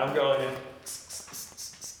 And I'm going in,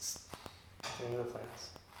 cleaning the plants.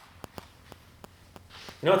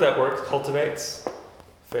 You know what that word cultivates?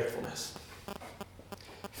 Faithfulness.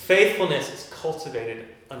 Faithfulness is cultivated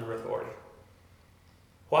under authority.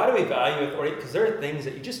 Why do we value authority? Because there are things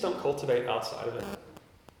that you just don't cultivate outside of it.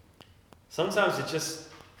 Sometimes it just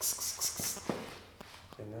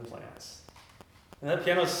in the plants. And that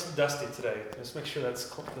piano's dusty today. Just make sure that's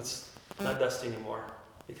not dusty anymore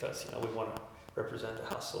because we want to represent the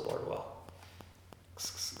house of the Lord well.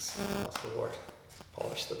 House of the Lord.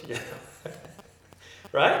 Polish the piano.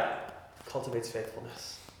 Right? Cultivates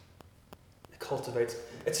faithfulness.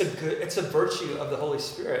 It's a virtue of the Holy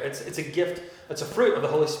Spirit. It's a gift, it's a fruit of the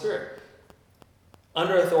Holy Spirit.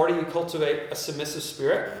 Under authority, you cultivate a submissive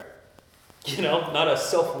spirit. Not a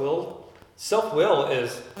self-willed. Self-will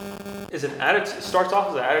is an attitude. It starts off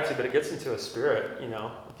as an attitude, but it gets into a spirit.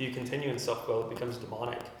 If you continue in self-will, it becomes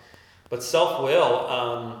demonic. But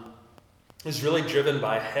self-will is really driven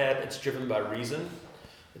by head. It's driven by reason.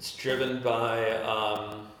 It's driven by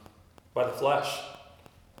the flesh,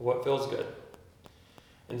 what feels good.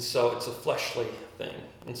 And so it's a fleshly thing.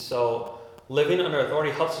 And so living under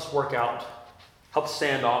authority helps us work out, helps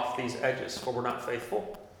sand off these edges where we're not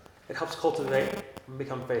faithful. It helps cultivate and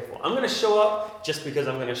become faithful. I'm going to show up just because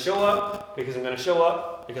I'm going to show up, because I'm going to show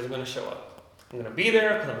up, because I'm going to show up. I'm going to be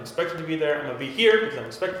there because I'm expected to be there. I'm going to be here because I'm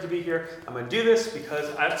expected to be here. I'm going to do this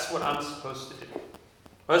because that's what I'm supposed to do.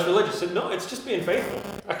 I was religious. So no, it's just being faithful,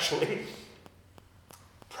 actually.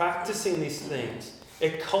 Practicing these things,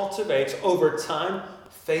 it cultivates over time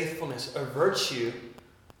faithfulness, a virtue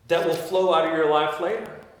that will flow out of your life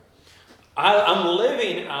later. I'm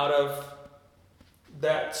living out of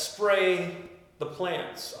that spray the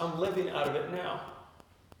plants. I'm living out of it now.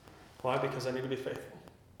 Why? Because I need to be faithful.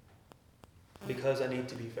 Because I need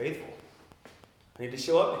to be faithful. I need to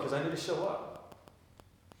show up because I need to show up.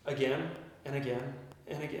 Again and again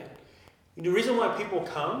and again. The reason why people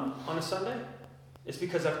come on a Sunday is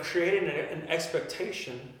because I've created an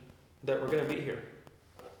expectation that we're going to be here.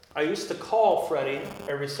 I used to call Freddie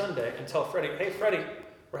every Sunday and tell Freddie, hey, Freddie,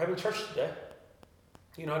 we're having church today.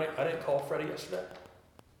 I didn't call Freddie yesterday.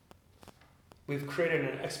 We've created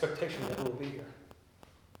an expectation that we'll be here.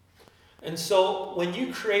 And so when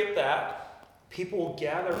you create that, people will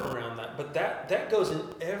gather around that. But that goes in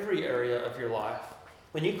every area of your life.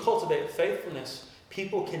 When you cultivate faithfulness,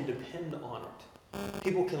 people can depend on it.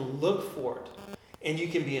 People can look for it. And you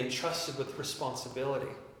can be entrusted with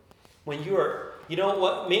responsibility. When you are, you know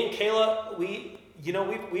what, me and Kayla,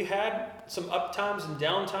 we had some up times and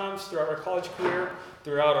down times throughout our college career,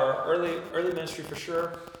 throughout our early ministry for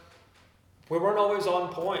sure. We weren't always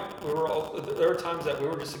on point. There were times that we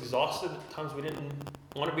were just exhausted, times we didn't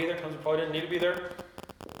want to be there, times we probably didn't need to be there.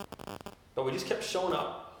 But we just kept showing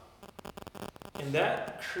up. And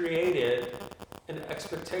that created an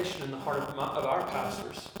expectation in the heart of our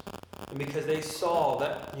pastors. And because they saw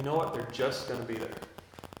that, you know what, they're just going to be there.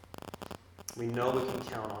 We know we can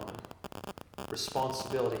count on them.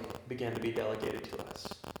 Responsibility began to be delegated to us.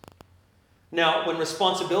 Now, when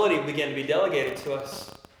responsibility began to be delegated to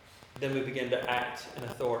us, then we begin to act in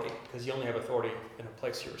authority, because you only have authority in a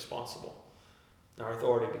place you're responsible. And our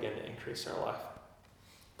authority began to increase in our life.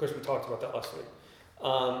 Of course, we talked about that last week.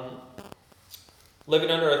 Living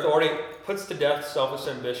under authority puts to death selfish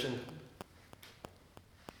ambition.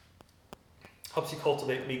 Helps you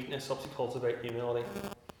cultivate meekness, helps you cultivate humility.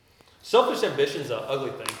 Selfish ambition is an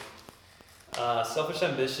ugly thing. Selfish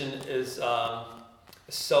ambition is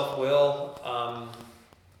self-will.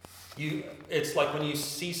 It's like when you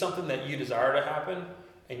see something that you desire to happen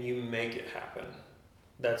and you make it happen.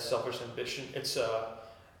 That's selfish ambition. It's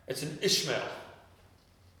an Ishmael.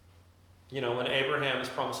 You know, when Abraham is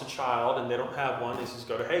promised a child and they don't have one, he says,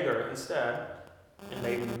 go to Hagar instead, and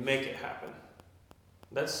they make it happen.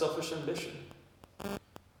 That's selfish ambition.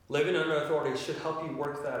 Living under authority should help you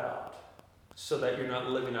work that out so that you're not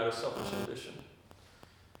living out of selfish ambition.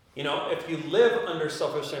 You know, if you live under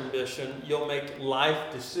selfish ambition, you'll make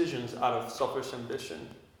life decisions out of selfish ambition.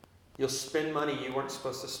 You'll spend money you weren't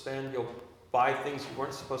supposed to spend. You'll buy things you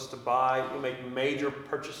weren't supposed to buy. You'll make major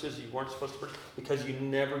purchases you weren't supposed to purchase because you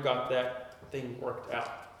never got that thing worked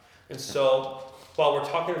out. And so, while we're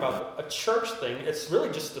talking about a church thing, it's really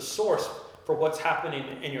just the source for what's happening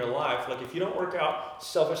in your life. Like if you don't work out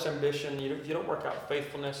selfish ambition, you don't work out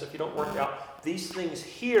faithfulness, if you don't work out these things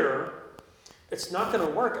here, it's not going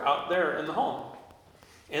to work out there in the home.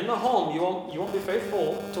 In the home, you won't be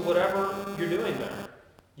faithful to whatever you're doing there.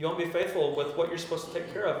 You won't be faithful with what you're supposed to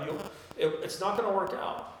take care of. It's not going to work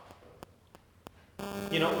out.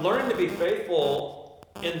 You know, learning to be faithful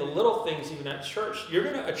in the little things, even at church, you're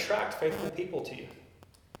going to attract faithful people to you.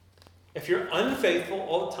 If you're unfaithful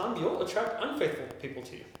all the time, you'll attract unfaithful people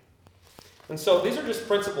to you. And so these are just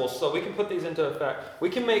principles, so we can put these into effect. We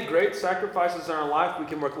can make great sacrifices in our life. We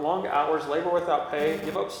can work long hours, labor without pay,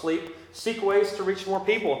 give up sleep, seek ways to reach more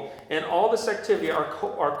people. And all this activity, our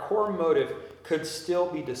core motive, could still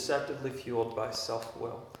be deceptively fueled by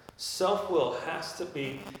self-will. Self-will has to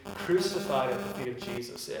be crucified at the feet of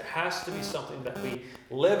Jesus. It has to be something that we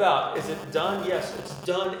live out. Is it done? Yes, it's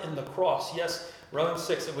done in the cross. Yes, Romans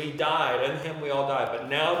 6, that we died, in him we all died. But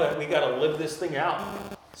now that we got to live this thing out,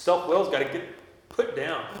 self-will's got to get put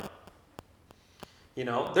down. You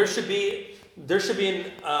know, there should be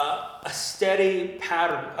a steady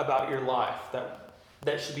pattern about your life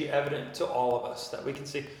that should be evident to all of us, that we can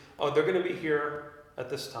see, oh, they're going to be here at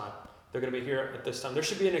this time. They're going to be here at this time. There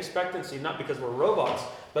should be an expectancy, not because we're robots,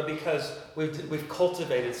 but because we've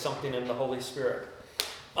cultivated something in the Holy Spirit.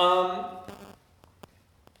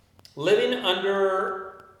 Living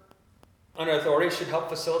under authority should help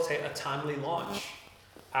facilitate a timely launch.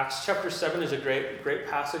 Acts chapter 7 is a great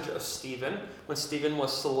passage of Stephen, when Stephen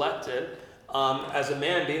was selected as a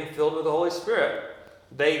man being filled with the Holy Spirit.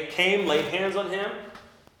 They came, laid hands on him.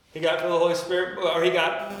 He got filled with the Holy Spirit, or he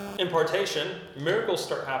got impartation. Miracles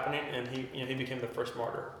start happening, and he became the first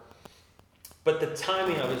martyr. But the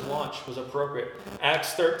timing of his launch was appropriate.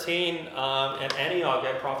 Acts 13, at Antioch, they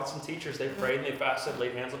had prophets and teachers. They prayed and they fasted,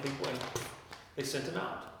 laid hands on people, and they sent him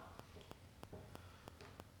out.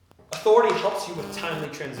 Authority helps you with timely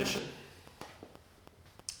transition.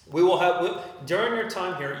 During your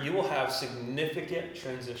time here, you will have significant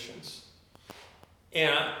transitions.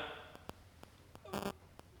 And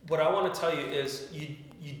what I want to tell you is you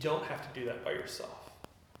don't have to do that by yourself.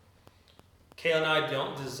 Kayla and I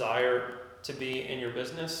don't desire to be in your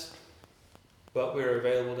business, but we're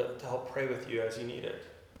available to help pray with you as you need it.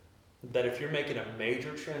 That if you're making a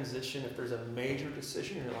major transition, if there's a major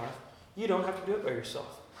decision in your life, you don't have to do it by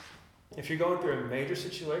yourself. If you're going through a major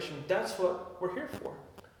situation, that's what we're here for,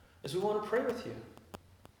 is we want to pray with you.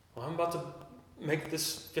 Well, I'm about to make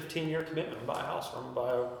this 15-year commitment and buy a house, or I'm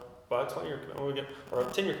going to buy a 20-year commitment, or a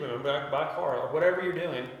 10-year commitment, buy a car, or whatever you're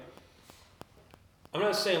doing. I'm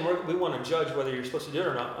not saying we want to judge whether you're supposed to do it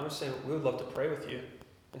or not. I'm just saying we would love to pray with you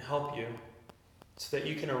and help you so that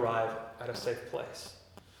you can arrive at a safe place.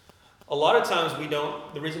 A lot of times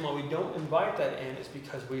the reason why we don't invite that in is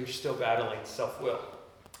because we're still battling self-will.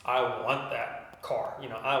 I want that car.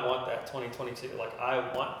 I want that 2022. Like,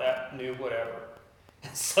 I want that new whatever.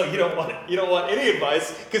 And so you don't want any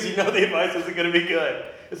advice because you know the advice isn't going to be good.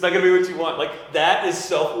 It's not going to be what you want. Like, that is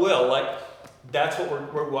self-will. Like, that's what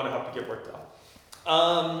we want to help you get worked out.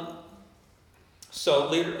 So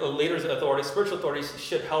leaders, authorities, spiritual authorities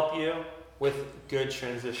should help you with good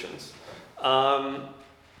transitions.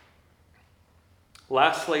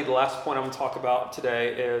 Lastly, the last point I'm going to talk about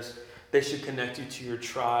today is they should connect you to your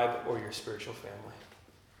tribe or your spiritual family.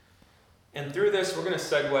 And through this, we're going to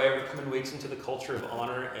segue over the coming weeks into the culture of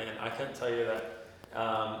honor. And I can't tell you that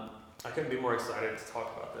I couldn't be more excited to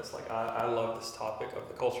talk about this. Like, I love this topic of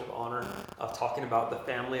the culture of honor, of talking about the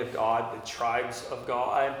family of God, the tribes of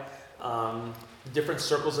God, different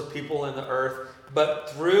circles of people in the earth. But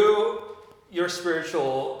through your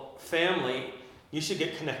spiritual family, you should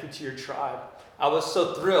get connected to your tribe. I was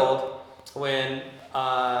so thrilled when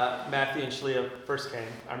Matthew and Shalia first came.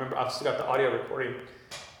 I remember I've still got the audio recording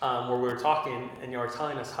where we were talking and you were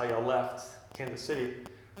telling us how y'all left Kansas City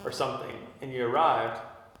or something, and you arrived.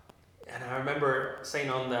 And I remember saying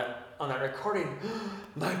on that recording,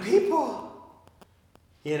 my people,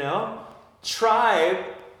 tribe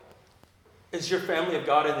is your family of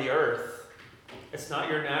God in the earth. It's not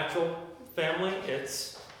your natural family.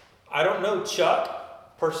 I don't know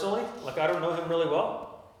Chuck personally. Like, I don't know him really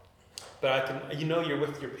well, but you're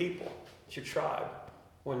with your people. It's your tribe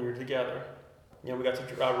when you're together. We got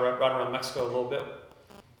to ride around Mexico a little bit,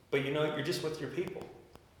 but you're just with your people.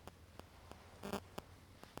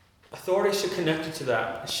 Authority should connect you to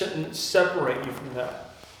that. It shouldn't separate you from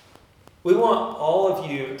that. We want all of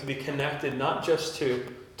you to be connected, not just to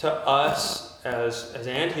us as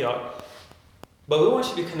Antioch, but we want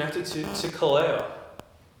you to be connected to Kaleo.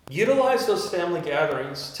 Utilize those family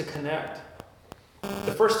gatherings to connect.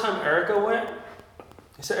 The first time Erica went,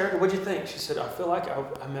 I said, Erica, what'd you think? She said, I feel like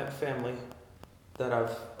I met family that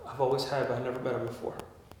I've always had, but I've never met them before.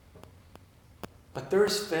 Like,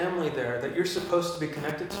 there's family there that you're supposed to be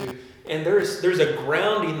connected to. And there's a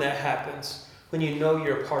grounding that happens when you know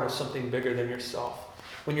you're a part of something bigger than yourself.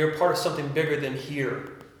 When you're a part of something bigger than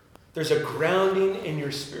here. There's a grounding in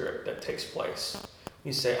your spirit that takes place.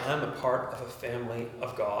 You say, I'm a part of a family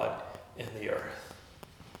of God in the earth.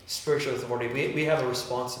 Spiritual authority. We have a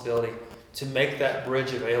responsibility to make that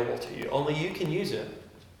bridge available to you. Only you can use it.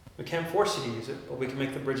 We can't force you to use it, but we can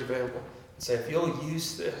make the bridge available. And say, if you'll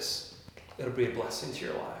use this, it'll be a blessing to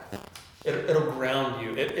your life. It'll ground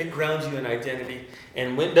you. It grounds you in identity.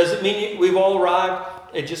 And doesn't mean we've all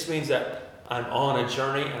arrived. It just means that I'm on a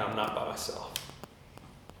journey and I'm not by myself.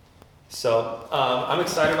 So I'm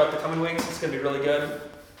excited about the coming weeks. It's going to be really good.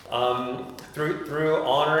 Through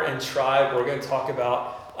honor and tribe, we're going to talk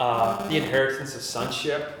about the inheritance of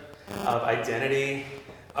sonship, of identity,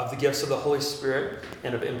 of the gifts of the Holy Spirit,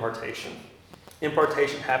 and of impartation.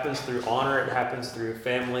 Impartation happens through honor. It happens through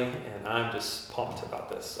family. And I'm just pumped about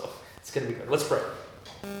this. So it's going to be good. Let's pray.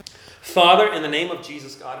 Father, in the name of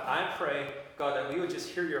Jesus, God, I pray, God, that we would just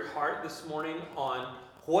hear your heart this morning on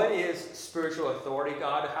what is spiritual authority,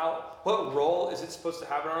 God? What role is it supposed to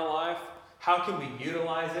have in our life? How can we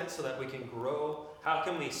utilize it so that we can grow? How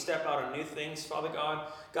can we step out on new things, Father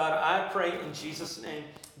God? God, I pray in Jesus' name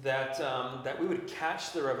that we would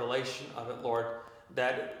catch the revelation of it, Lord.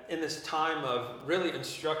 That in this time of really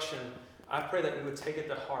instruction, I pray that we would take it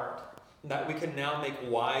to heart. That we can now make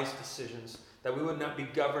wise decisions. That we would not be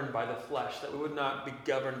governed by the flesh. That we would not be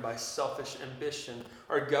governed by selfish ambition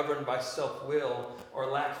or governed by self-will or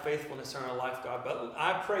lack faithfulness in our life, God. But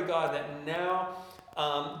I pray, God, that now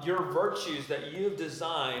your virtues that you've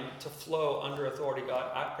designed to flow under authority,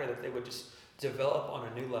 God, I pray that they would just develop on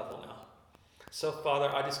a new level now. So, Father,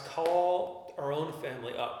 I just call our own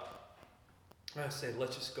family up. I say,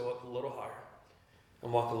 let's just go up a little higher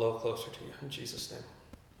and walk a little closer to you. In Jesus' name,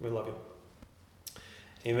 we love you.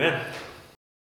 Amen.